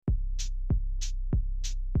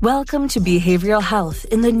Welcome to Behavioral Health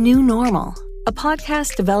in the New Normal, a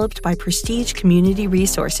podcast developed by Prestige Community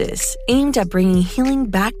Resources, aimed at bringing healing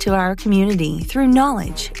back to our community through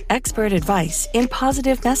knowledge, expert advice, and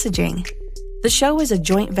positive messaging. The show is a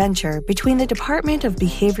joint venture between the Department of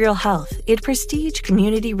Behavioral Health and Prestige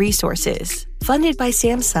Community Resources, funded by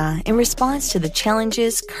SAMHSA in response to the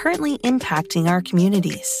challenges currently impacting our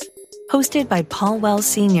communities. Hosted by Paul Wells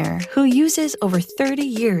Sr., who uses over 30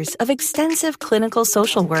 years of extensive clinical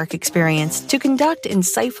social work experience to conduct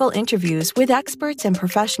insightful interviews with experts and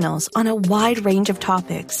professionals on a wide range of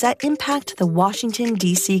topics that impact the Washington,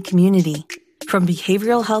 D.C. community. From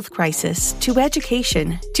behavioral health crisis to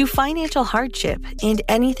education to financial hardship and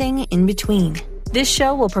anything in between. This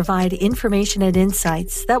show will provide information and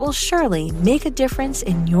insights that will surely make a difference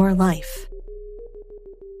in your life.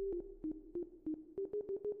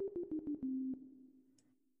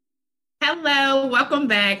 Hello, welcome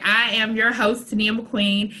back. I am your host, Tania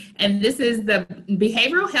McQueen, and this is the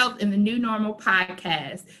Behavioral Health in the New Normal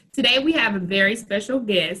podcast. Today we have a very special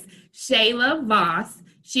guest, Shayla Voss.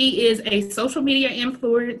 She is a social media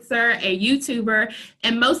influencer, a YouTuber,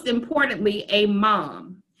 and most importantly, a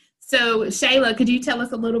mom. So Shayla, could you tell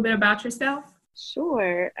us a little bit about yourself?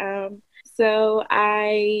 Sure. So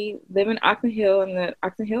I live in Oxon Hill, in the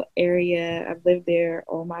Oxon Hill area. I've lived there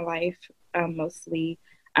all my life, mostly.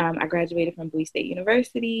 I graduated from Bowie State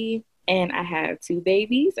University, and I have two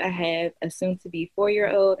babies. I have a soon-to-be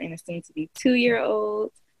 4-year-old and a soon-to-be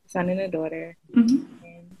 2-year-old, son and a daughter. Mm-hmm.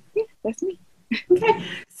 And yeah, that's me. Okay.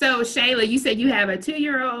 So, Shayla, you said you have a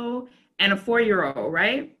 2-year-old and a 4-year-old,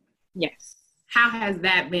 right? Yes. How has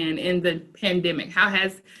that been in the pandemic? How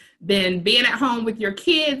has been being at home with your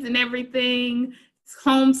kids and everything,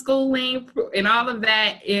 homeschooling, and all of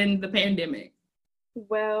that in the pandemic?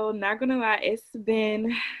 Well, not gonna lie, it's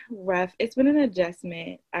been rough. It's been an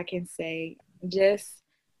adjustment, I can say. Just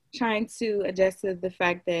trying to adjust to the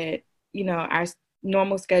fact that, you know, our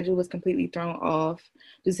normal schedule was completely thrown off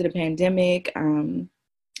due to the pandemic.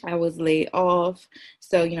 I was laid off.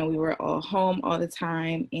 So, you know, we were all home all the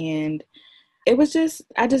time. And it was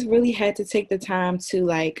I just really had to take the time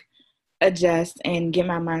to adjust and get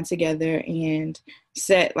my mind together and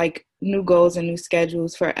set new goals and new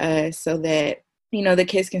schedules for us so that, you know, the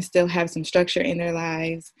kids can still have some structure in their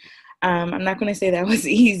lives. I'm not going to say that was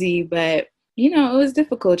easy, but, you know, it was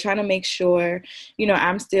difficult trying to make sure, you know,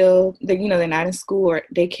 they're not in school or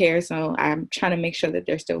daycare. So I'm trying to make sure that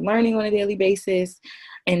they're still learning on a daily basis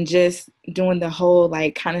and just doing the whole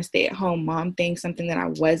kind of stay at home mom thing, something that I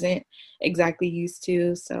wasn't exactly used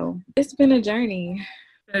to. So it's been a journey.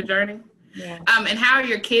 Yeah. And how are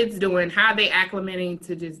your kids doing? How are they acclimating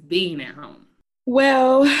to just being at home?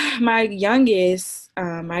 Well, my youngest,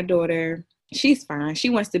 my daughter, she's fine. She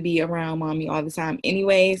wants to be around mommy all the time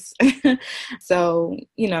anyways. So,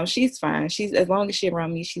 you know, she's fine. As long as she's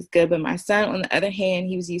around me, she's good. But my son, on the other hand,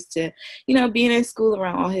 he was used to, you know, being in school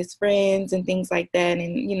around all his friends and things like that.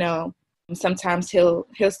 And, you know, sometimes he'll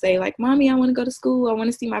say Mommy, I want to go to school. I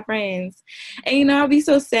want to see my friends. And, you know, I'll be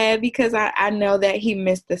so sad because I know that he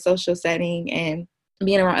missed the social setting and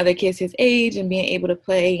being around other kids his age and being able to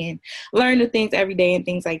play and learn new things every day and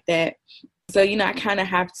things like that. So, you know, I kind of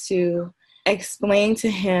have to explain to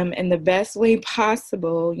him in the best way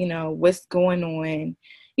possible, you know, what's going on,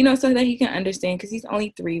 you know, so that he can understand, because he's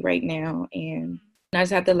only 3 right now. And I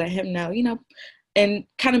just have to let him know, you know, and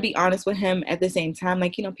kind of be honest with him at the same time.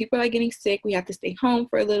 You know, people are getting sick. We have to stay home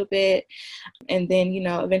for a little bit. And then, you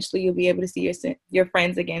know, eventually you'll be able to see your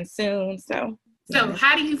friends again soon. So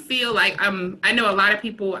how do you feel I know a lot of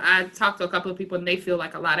people, I talked to a couple of people and they feel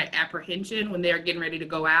a lot of apprehension when they're getting ready to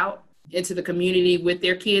go out into the community with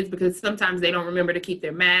their kids because sometimes they don't remember to keep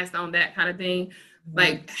their mask on, that kind of thing.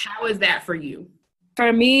 How is that for you?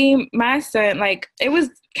 For me, my son, it was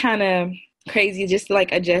kind of crazy just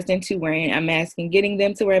adjusting to wearing a mask and getting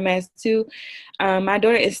them to wear a mask too. My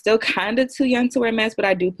daughter is still kind of too young to wear a mask, but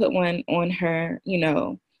I do put one on her, you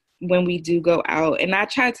know, when we do go out. And I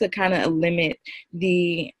try to kind of limit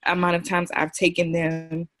the amount of times I've taken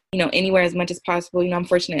them, you know, anywhere as much as possible. You know, I'm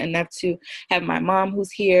fortunate enough to have my mom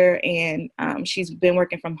who's here and she's been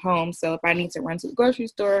working from home. So if I need to run to the grocery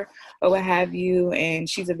store or what have you, and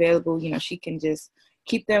she's available, you know, she can just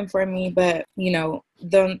keep them for me. But, you know,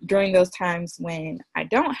 during those times when I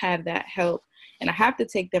don't have that help and I have to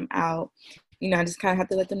take them out, you know, I just kind of have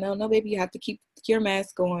to let them know, no, baby, you have to keep your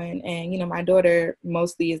mask on. And, you know, my daughter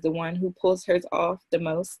mostly is the one who pulls hers off the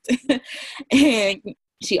most. And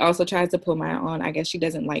she also tries to pull mine on. I guess she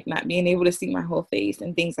doesn't like not being able to see my whole face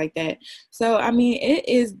and things like that. So, I mean, it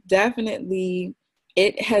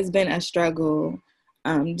has been a struggle.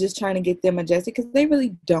 just trying to get them adjusted because they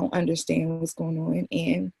really don't understand what's going on.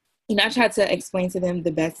 And, I try to explain to them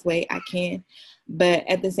the best way I can. But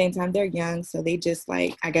at the same time, they're young, so they just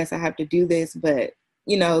like, I guess I have to do this. But,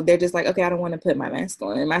 they're just like, okay, I don't want to put my mask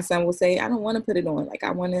on. And my son will say, I don't want to put it on. Like,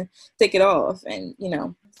 I want to take it off. And,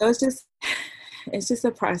 so it's just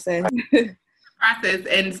a process. Process.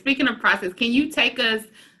 And speaking of process, can you take us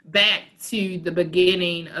back to the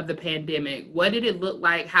beginning of the pandemic? What did it look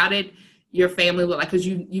like? How did your family look like? Because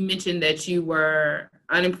you mentioned that you were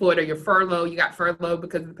unemployed or you got furloughed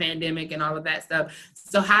because of the pandemic and all of that stuff.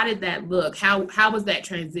 So how did that look? How was that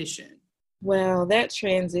transition? Well, that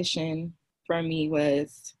transition for me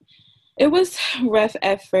was rough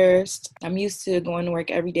at first. I'm used to going to work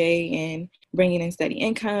every day and bringing in steady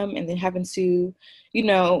income, and then having to,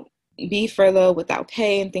 be furloughed without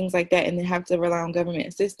pay and things like that, and then have to rely on government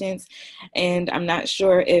assistance. And I'm not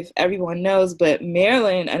sure if everyone knows, but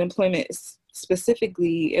Maryland unemployment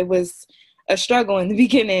specifically, it was a struggle in the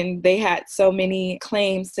beginning. They had so many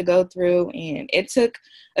claims to go through, and it took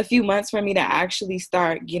a few months for me to actually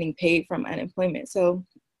start getting paid from unemployment. So,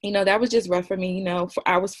 that was just rough for me.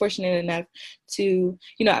 I was fortunate enough to,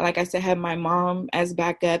 like I said, have my mom as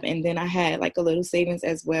backup, and then I had like a little savings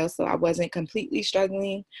as well. So I wasn't completely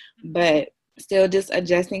struggling, but still just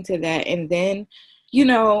adjusting to that. And then,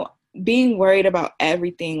 being worried about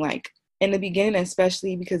everything, like in the beginning,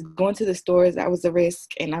 especially because going to the stores, that was a risk.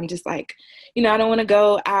 And I'm just like, I don't want to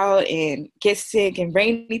go out and get sick and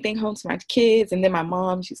bring anything home to my kids. And then my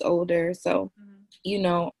mom, she's older. So,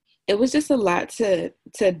 it was just a lot to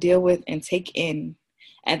deal with and take in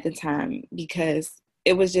at the time, because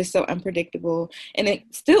it was just so unpredictable. And it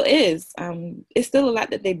still is. It's still a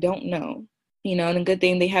lot that they don't know, and a good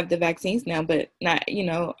thing they have the vaccines now, but not,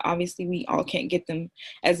 obviously we all can't get them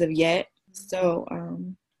as of yet. So,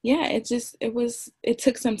 yeah, it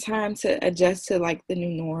took some time to adjust to like the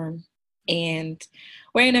new norm, and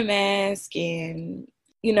wearing a mask, and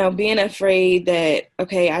being afraid that,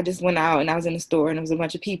 okay, I just went out and I was in the store and there was a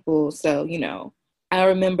bunch of people. So, I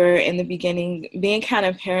remember in the beginning being kind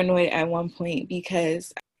of paranoid at one point,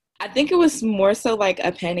 because I think it was more so like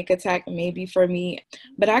a panic attack maybe for me.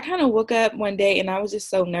 But I kind of woke up one day and I was just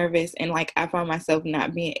so nervous, and like I found myself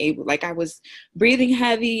not being able, like I was breathing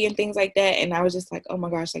heavy and things like that. And I was just like, oh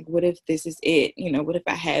my gosh, like what if this is it? What if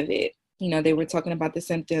I have it? They were talking about the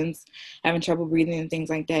symptoms, having trouble breathing and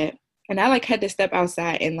things like that. And I like had to step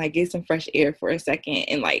outside and like get some fresh air for a second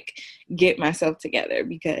and like get myself together,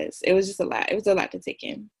 because it was just a lot. It was a lot to take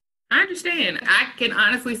in. I understand. I can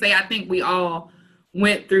honestly say I think we all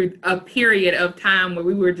went through a period of time where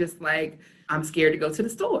we were just like, I'm scared to go to the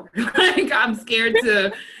store. Like I'm scared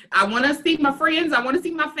I want to see my friends. I want to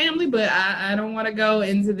see my family, but I don't want to go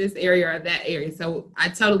into this area or that area. So I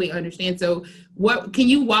totally understand. So can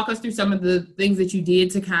you walk us through some of the things that you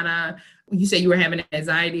did to kind of, you said you were having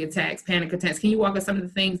anxiety attacks, panic attacks. Can you walk us some of the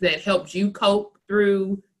things that helped you cope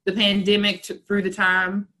through the pandemic, through the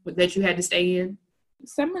time that you had to stay in?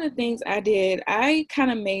 Some of the things I did, I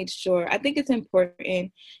kind of made sure, I think it's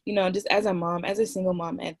important, just as a mom, as a single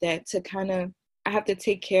mom at that, to kind of, I have to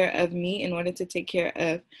take care of me in order to take care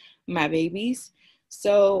of my babies.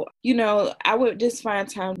 So, I would just find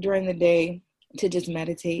time during the day to just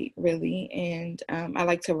meditate, really. And I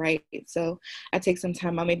like to write. So I take some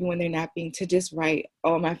time out, maybe when they're napping, to just write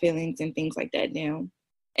all my feelings and things like that down.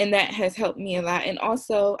 And that has helped me a lot. And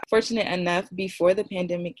also, fortunate enough, before the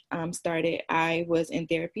pandemic started, I was in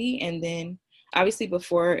therapy. And then obviously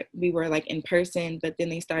before we were like in person, but then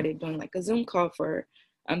they started doing like a Zoom call for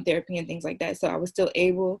therapy and things like that. So I was still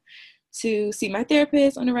able to see my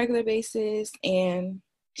therapist on a regular basis. And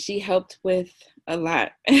she helped with a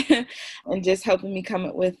lot and just helping me come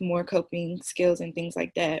up with more coping skills and things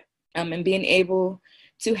like that. And being able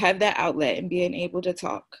to have that outlet and being able to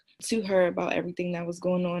talk to her about everything that was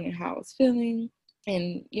going on and how I was feeling,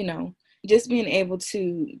 and, just being able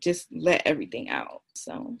to just let everything out.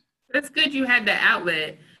 So that's good you had that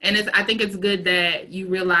outlet. And I think it's good that you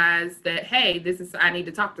realize that, hey, I need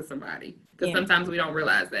to talk to somebody, because sometimes we don't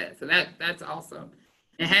realize that. So that's awesome.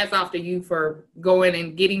 And hats off to you for going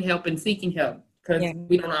and getting help and seeking help, because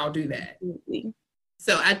we don't all do that. Absolutely.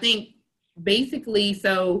 So I think basically,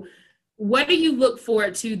 so what do you look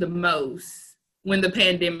forward to the most when the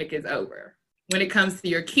pandemic is over, when it comes to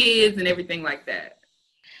your kids and everything like that?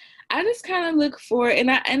 I just kind of look forward,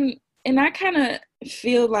 and I kind of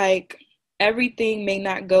feel like everything may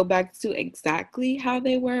not go back to exactly how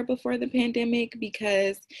they were before the pandemic,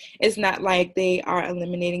 because it's not like they are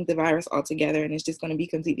eliminating the virus altogether and it's just going to be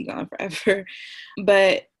completely gone forever.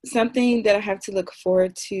 But something that I have to look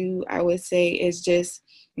forward to, I would say, is just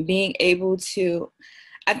being able to,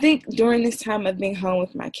 I think during this time of being home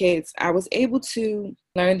with my kids, I was able to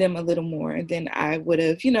learn them a little more than I would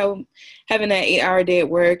have, having that 8-hour day at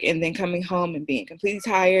work and then coming home and being completely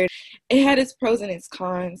tired. It had its pros and its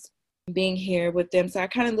cons being here with them. So I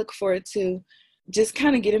kind of look forward to just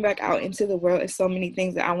kind of getting back out into the world. There's so many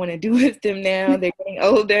things that I want to do with them now. They're getting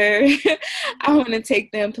older. I want to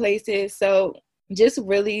take them places. So just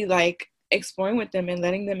really like exploring with them and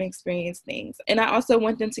letting them experience things. And I also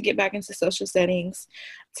want them to get back into social settings,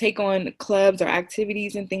 take on clubs or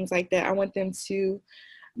activities and things like that. I want them to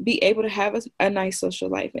be able to have a nice social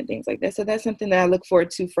life and things like that. So that's something that I look forward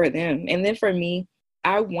to for them. And then for me,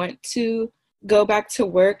 I want to go back to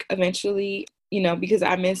work eventually, because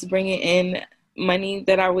I miss bringing in money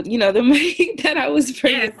that I would, the money that I was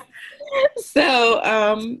bringing. Yes. So,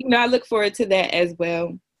 I look forward to that as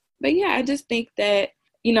well. But yeah, I just think that,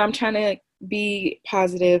 I'm trying to be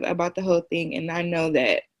positive about the whole thing. And I know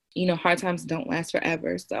that, hard times don't last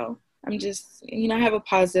forever. So I'm just, I have a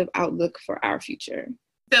positive outlook for our future.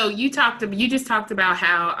 So you just talked about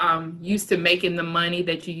how used to making the money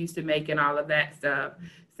that you used to make and all of that stuff.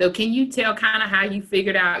 So can you tell kind of how you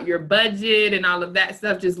figured out your budget and all of that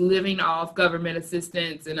stuff, just living off government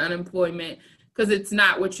assistance and unemployment, because it's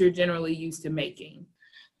not what you're generally used to making?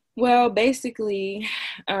 Well, basically,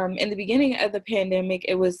 in the beginning of the pandemic,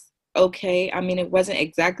 it was okay. I mean, it wasn't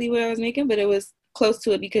exactly what I was making, but it was close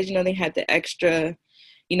to it because, they had the extra,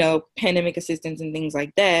 pandemic assistance and things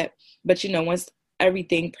like that. But, once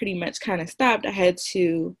everything pretty much kind of stopped, I had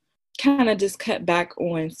to kind of just cut back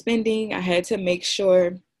on spending. I had to make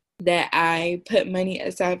sure that I put money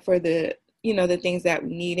aside for the things that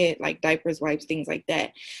we needed, like diapers, wipes, things like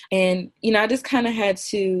that. And, I just kind of had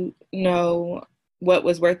to know what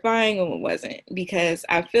was worth buying and what wasn't, because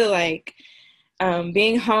I feel like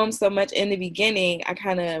being home so much in the beginning, I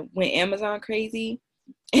kind of went Amazon crazy.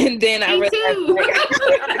 And then I realized,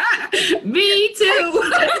 me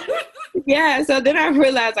too. Yeah. So then I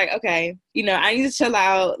realized okay, I need to chill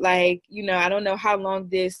out. Like, I don't know how long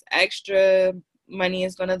this extra money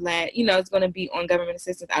is going to last. It's going to be on government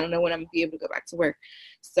assistance. I don't know when I'm going to be able to go back to work.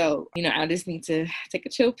 So, I just need to take a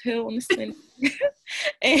chill pill on the spending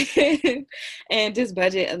and just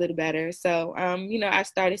budget a little better. So, I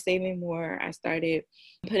started saving more. I started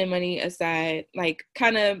putting money aside, like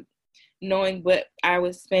kind of knowing what I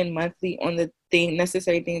would spend monthly on the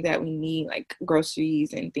necessary things that we need, like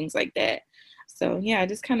groceries and things like that. So, yeah, I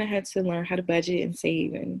just kind of had to learn how to budget and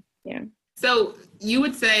save, and yeah. So you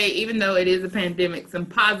would say, even though it is a pandemic, some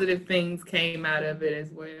positive things came out of it as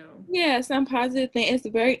well. Yeah, some positive things.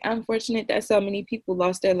 It's very unfortunate that so many people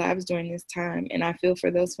lost their lives during this time. And I feel for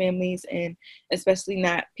those families, and especially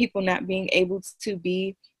people not being able to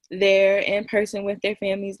be there in person with their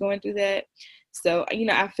families going through that. So,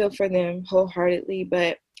 I feel for them wholeheartedly.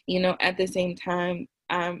 But, at the same time,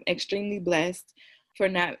 I'm extremely blessed for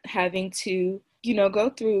not having to go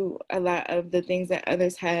through a lot of the things that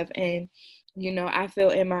others have. And, I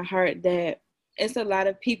feel in my heart that it's a lot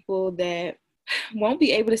of people that won't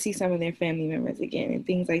be able to see some of their family members again and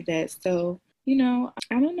things like that. So, I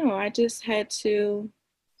don't know. I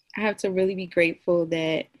have to really be grateful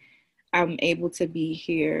that I'm able to be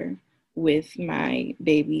here with my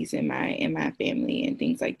babies and my family and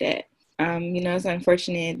things like that. It's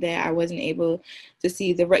unfortunate that I wasn't able to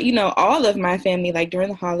see all of my family, like during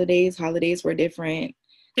the holidays. Holidays were different.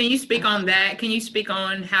 Can you speak on that? Can you speak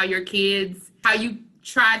on how you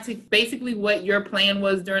tried to, basically what your plan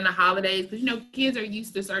was during the holidays? Because, kids are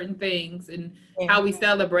used to certain things and how we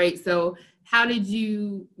celebrate. So how did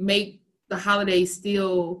you make the holidays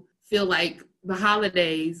still feel like the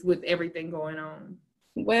holidays with everything going on?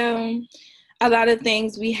 Well, a lot of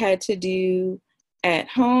things we had to do at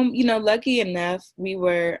home. Lucky enough, we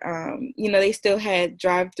were, they still had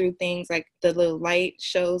drive-through things like the little light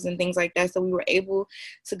shows and things like that. So we were able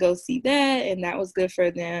to go see that, and that was good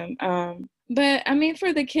for them. But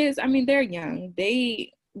for the kids, they're young.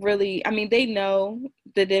 They really, they know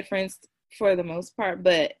the difference for the most part,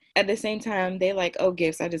 but at the same time, they like, oh,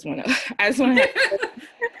 gifts. I just want to have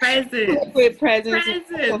presents. With presents.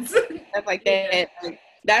 And stuff like that. Yeah. Like,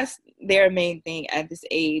 that's their main thing at this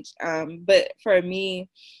age. But for me,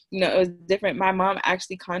 it was different. My mom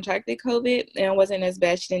actually contracted COVID, and it wasn't as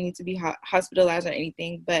bad. She didn't need to be hospitalized or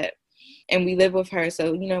anything, and we live with her.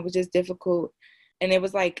 So, it was just difficult. And it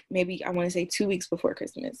was like, maybe I want to say 2 weeks before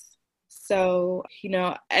Christmas. So,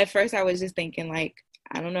 at first I was just thinking like,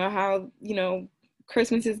 I don't know how,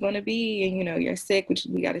 Christmas is going to be, and, you're sick, which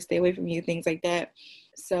we got to stay away from you, things like that.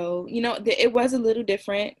 So, it was a little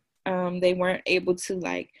different. They weren't able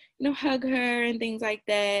to hug her and things like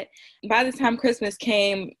that. By the time Christmas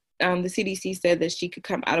came, the CDC said that she could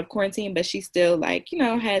come out of quarantine, but she still, like,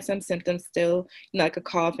 had some symptoms still, like a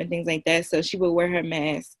cough and things like that. So she would wear her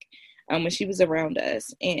mask when she was around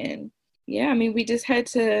us. And yeah, I mean, we just had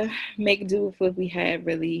to make do with what we had,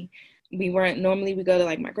 really. We go to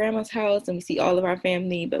like my grandma's house and we see all of our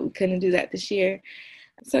family, but we couldn't do that this year.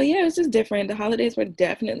 So yeah, it's just different. The holidays were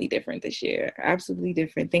definitely different this year. Absolutely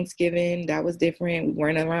different. Thanksgiving, that was different. We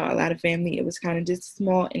weren't around a lot of family. It was kind of just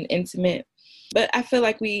small and intimate. But I feel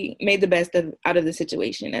like we made the best out of the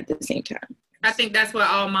situation at the same time. I think that's what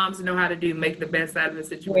all moms know how to do, make the best out of the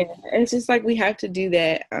situation. Yeah, it's just like we have to do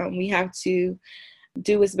that. We have to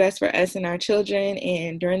do what's best for us and our children.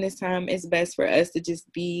 And during this time, it's best for us to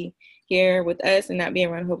just be here with us and not be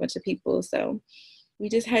around a whole bunch of people. So we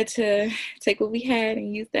just had to take what we had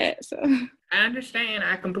and use that. So I understand.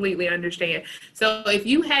 I completely understand. So if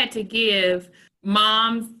you had to give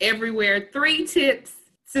moms everywhere 3 tips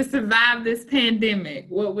to survive this pandemic,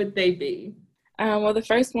 what would they be? Well, the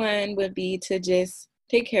first one would be to just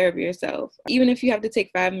take care of yourself. Even if you have to take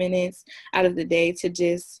 5 minutes out of the day to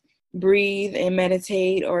just breathe and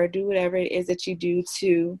meditate or do whatever it is that you do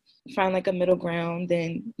to find like a middle ground,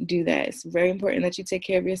 then do that. It's very important that you take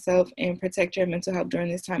care of yourself and protect your mental health during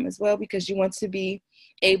this time as well, because you want to be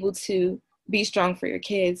able to be strong for your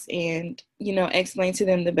kids and, explain to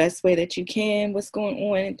them the best way that you can what's going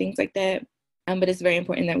on and things like that. But it's very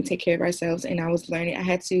important that we take care of ourselves. And I was learning, I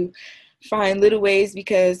had to find little ways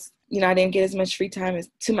because, I didn't get as much free time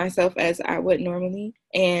to myself as I would normally.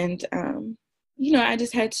 And, I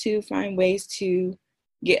just had to find ways to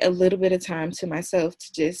get a little bit of time to myself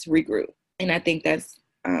to just regroup. And I think that's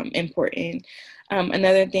important.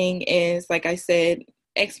 Another thing is, like I said,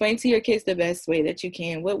 explain to your kids the best way that you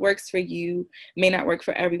can. What works for you may not work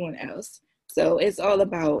for everyone else. So it's all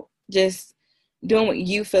about just doing what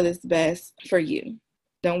you feel is best for you.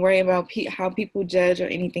 Don't worry about how people judge or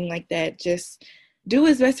anything like that. Just do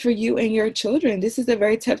what's best for you and your children. This is a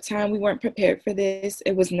very tough time. We weren't prepared for this.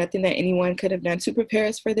 It was nothing that anyone could have done to prepare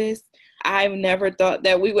us for this. I've never thought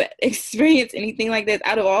that we would experience anything like this.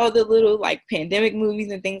 Out of all the little like pandemic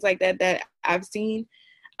movies and things like that I've seen,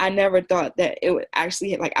 I never thought that it would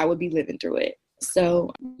actually I would be living through it.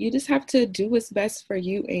 So you just have to do what's best for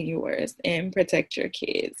you and yours and protect your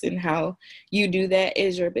kids. And how you do that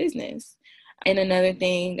is your business. And another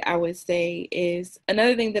thing I would say is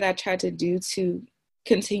another thing that I try to do to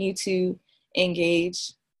continue to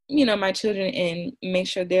engage, my children and make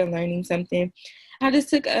sure they're learning something. I just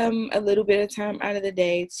took a little bit of time out of the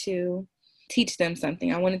day to teach them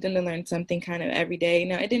something. I wanted them to learn something kind of every day.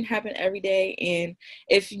 Now, it didn't happen every day. And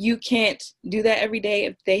if you can't do that every day,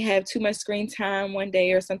 if they have too much screen time one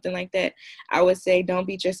day or something like that, I would say don't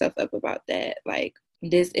beat yourself up about that. Like,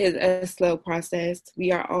 this is a slow process.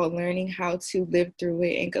 We are all learning how to live through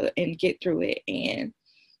it and go and get through it. And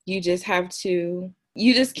you just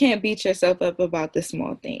can't beat yourself up about the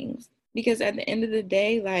small things. Because at the end of the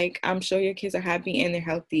day, like, I'm sure your kids are happy and they're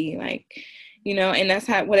healthy, and that's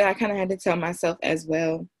what I kind of had to tell myself as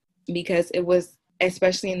well, because it was,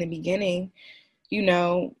 especially in the beginning,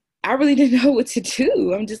 I really didn't know what to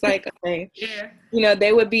do. I'm just like, okay, yeah.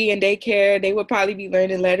 They would be in daycare. They would probably be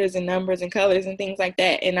learning letters and numbers and colors and things like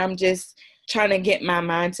that. And I'm just trying to get my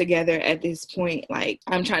mind together at this point. Like,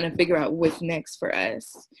 I'm trying to figure out what's next for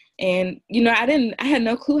us. And, I had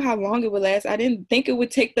no clue how long it would last. I didn't think it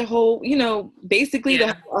would take the whole, basically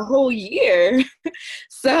a whole year.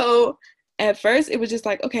 So at first it was just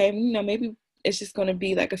like, okay, maybe it's just going to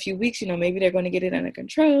be like a few weeks, maybe they're going to get it under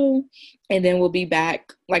control and then we'll be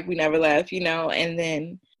back like we never left, and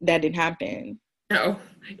then that didn't happen. No,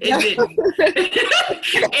 it didn't.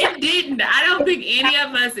 It didn't. I don't think any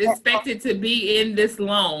of us expected to be in this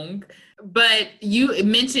long. But you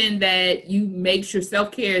mentioned that you make sure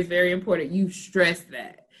self-care is very important. You stress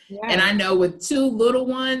that. Yeah. And I know with 2 little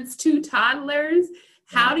ones, 2 toddlers,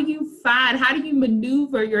 how do you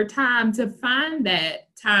maneuver your time to find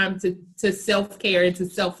that time to self-care and to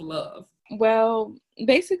self-love? Well,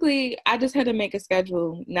 basically, I just had to make a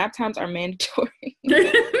schedule. Nap times are mandatory.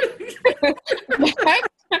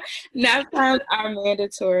 Nap times are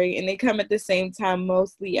mandatory, and they come at the same time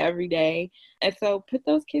mostly every day. And so put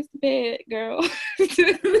those kids to bed, girl.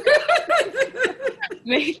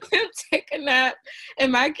 Make them take a nap.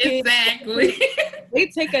 And my kids, exactly. They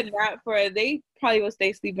take a nap they probably will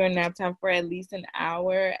stay asleep during nap time for at least an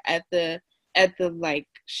hour at the like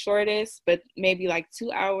shortest, but maybe like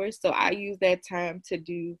 2 hours. So I use that time to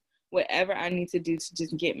do whatever I need to do to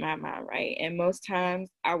just get my mind right. And most times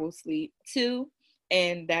I will sleep too.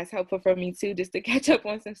 And that's helpful for me too, just to catch up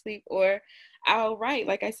on some sleep. Or I'll write,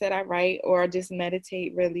 like I said, I write, or just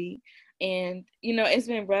meditate really. And, you know, it's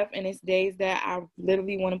been rough, and it's days that I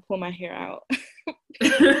literally want to pull my hair out.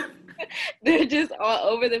 They're just all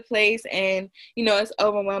over the place, and, you know, it's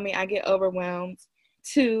overwhelming. I get overwhelmed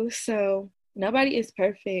too. So nobody is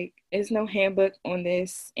perfect. There's no handbook on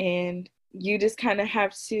this, and you just kind of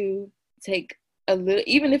have to take a little,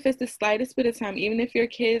 even if it's the slightest bit of time, even if your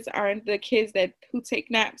kids aren't the kids who take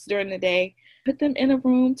naps during the day, put them in a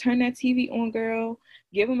room, turn that TV on, girl,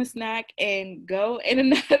 give them a snack, and go in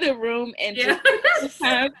another room and just take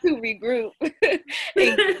time to regroup and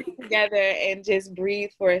get together and just breathe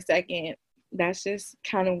for a second. That's just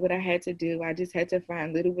kind of what I had to do. I just had to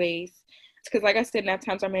find little ways, because like I said, nap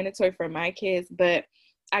times are mandatory for my kids, but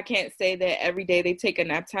I can't say that every day they take a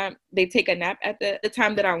nap at the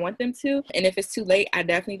time that I want them to. And if it's too late, I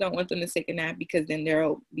definitely don't want them to take a nap, because then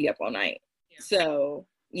they'll be up all night. Yeah. So,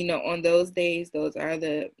 you know, on those days, those are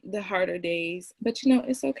the harder days. But, you know,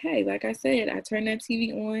 it's okay. Like I said, I turn that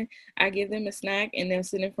TV on, I give them a snack, and they'll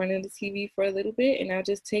sit in front of the TV for a little bit, and I'll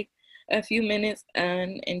just take a few minutes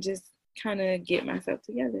and just kind of get myself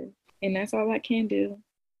together. And that's all I can do.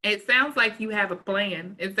 It sounds like you have a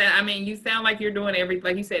plan. You sound like you're doing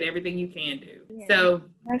like you said, everything you can do. Yeah. So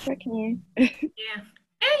yes, I can. Yeah,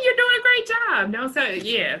 and you're doing a great job. No, so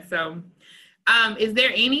yeah. So, is there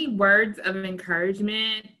any words of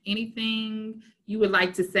encouragement? Anything you would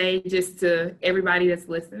like to say just to everybody that's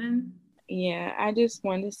listening? Yeah, I just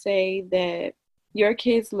want to say that your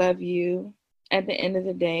kids love you. At the end of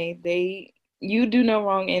the day, you do no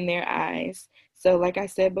wrong in their eyes. So like I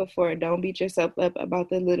said before, don't beat yourself up about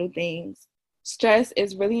the little things. Stress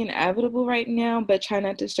is really inevitable right now, but try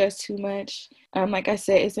not to stress too much. Like I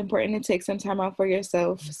said, it's important to take some time out for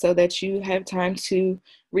yourself so that you have time to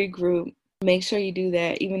regroup. Make sure you do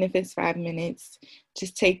that, even if it's 5 minutes.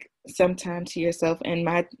 Just take some time to yourself. And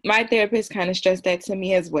my therapist kind of stressed that to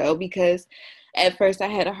me as well, because at first I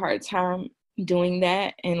had a hard time doing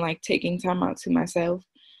that and like taking time out to myself.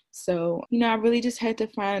 So, you know, I really just had to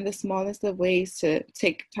find the smallest of ways to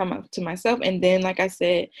take time out to myself. And then, like I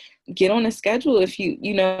said, get on a schedule if you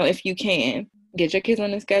can. Get your kids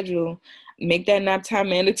on a schedule. Make that nap time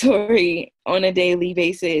mandatory on a daily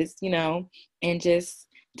basis, you know, and just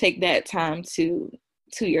take that time to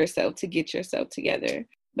yourself to get yourself together.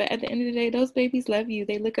 But at the end of the day, those babies love you.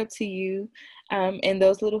 They look up to you. And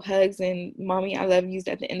those little hugs and mommy, I love yous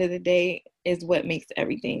at the end of the day is what makes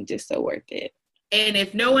everything just so worth it. And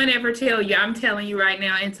if no one ever tell you, I'm telling you right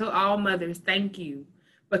now, and to all mothers, thank you.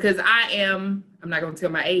 Because I'm not going to tell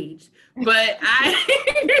my age, but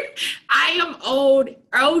I am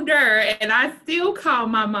older, and I still call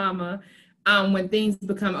my mama when things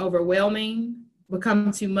become overwhelming,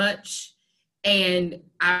 become too much. And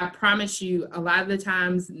I promise you, a lot of the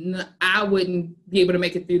times, I wouldn't be able to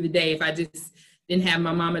make it through the day if I just didn't have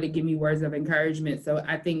my mama to give me words of encouragement. So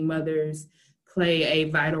I think mothers play a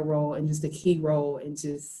vital role and just a key role in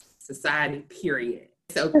just society, period.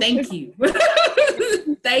 So thank you.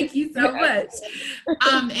 Thank you so much.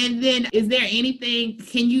 And then is there anything,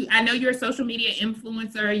 I know you're a social media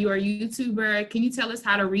influencer, you're a YouTuber. Can you tell us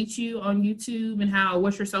how to reach you on YouTube and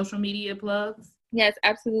what's your social media plugs? Yes,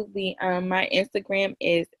 absolutely. My Instagram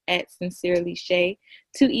is @SincerelyShay,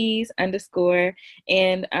 2 E's _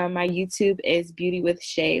 and my YouTube is Beauty with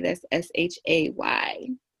Shay. That's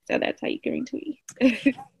SHAY. So that's how you can retweet.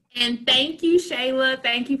 And thank you, Shayla.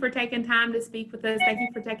 Thank you for taking time to speak with us. Thank you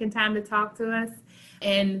for taking time to talk to us.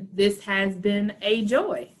 And this has been a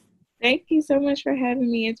joy. Thank you so much for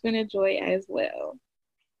having me. It's been a joy as well.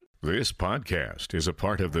 This podcast is a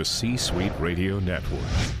part of the C-Suite Radio Network.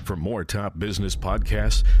 For more top business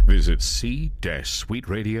podcasts, visit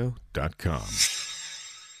c-suiteradio.com.